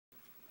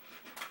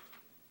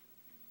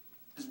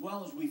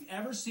well as we've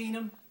ever seen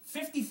him,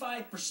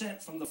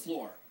 55% from the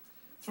floor.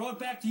 Throw it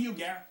back to you,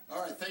 Gary.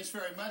 All right, thanks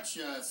very much,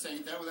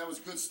 Saint. That was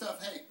good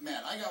stuff. Hey,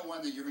 Matt, I got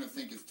one that you're going to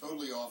think is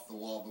totally off the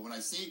wall, but when I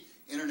see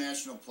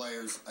international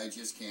players, I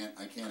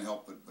can't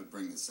help but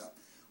bring this up.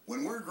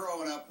 When we're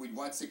growing up, we'd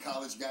watch the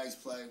college guys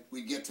play.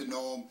 We'd get to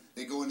know them.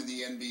 They go into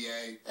the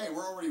NBA. Hey,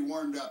 we're already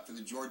warmed up to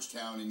the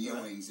Georgetown and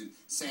Ewings and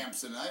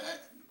Sampson.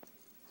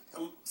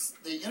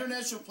 The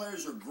international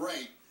players are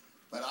great,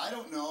 but I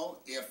don't know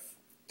if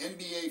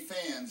NBA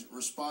fans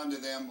respond to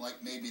them like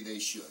maybe they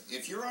should.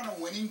 If you're on a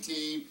winning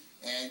team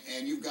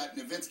and you've got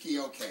Nowitzki,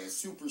 okay, a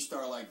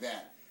superstar like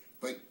that,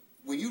 but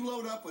when you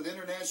load up with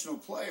international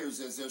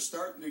players as they're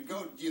starting to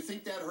go, do you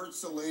think that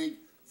hurts the league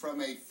from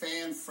a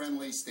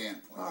fan-friendly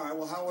standpoint? All right,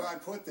 well, how would I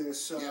put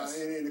this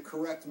in a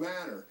correct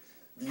manner?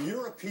 The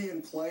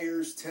European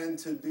players tend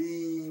to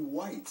be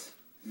white.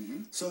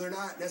 So they're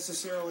not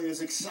necessarily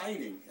as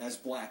exciting as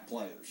black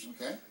players.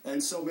 Okay.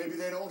 And so maybe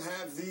they don't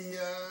have the,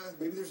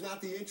 maybe there's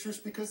not the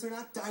interest because they're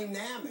not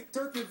dynamic.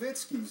 Dirk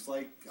Nowitzki's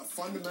like a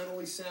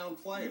fundamentally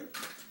sound player.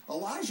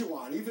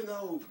 Olajuwon, even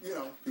though, you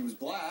know, he was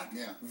black,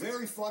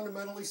 very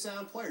fundamentally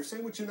sound player.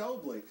 Same with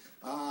Ginobili.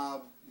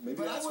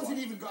 But I wasn't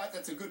even,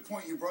 that's a good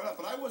point you brought up,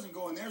 but I wasn't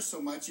going there so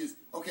much as,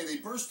 okay, they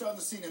burst on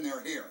the scene and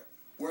they're here.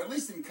 Where at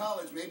least in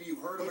college, maybe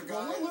you've heard of a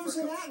guy. But we're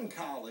losing that in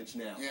college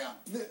now. Yeah.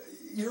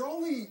 You're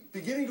only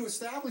beginning to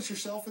establish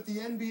yourself at the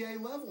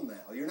NBA level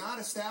now. You're not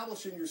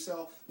establishing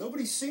yourself.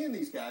 Nobody's seeing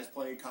these guys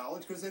play in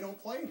college because they don't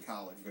play in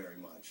college very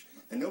much.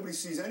 And nobody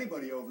sees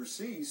anybody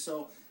overseas.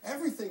 So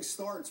everything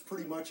starts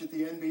pretty much at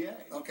the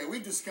NBA. Okay,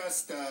 we've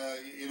discussed,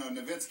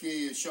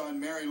 Nowitzki, Sean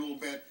Mary a little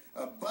bit.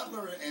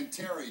 Butler and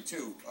Terry,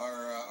 too,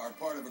 are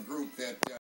part of a group that...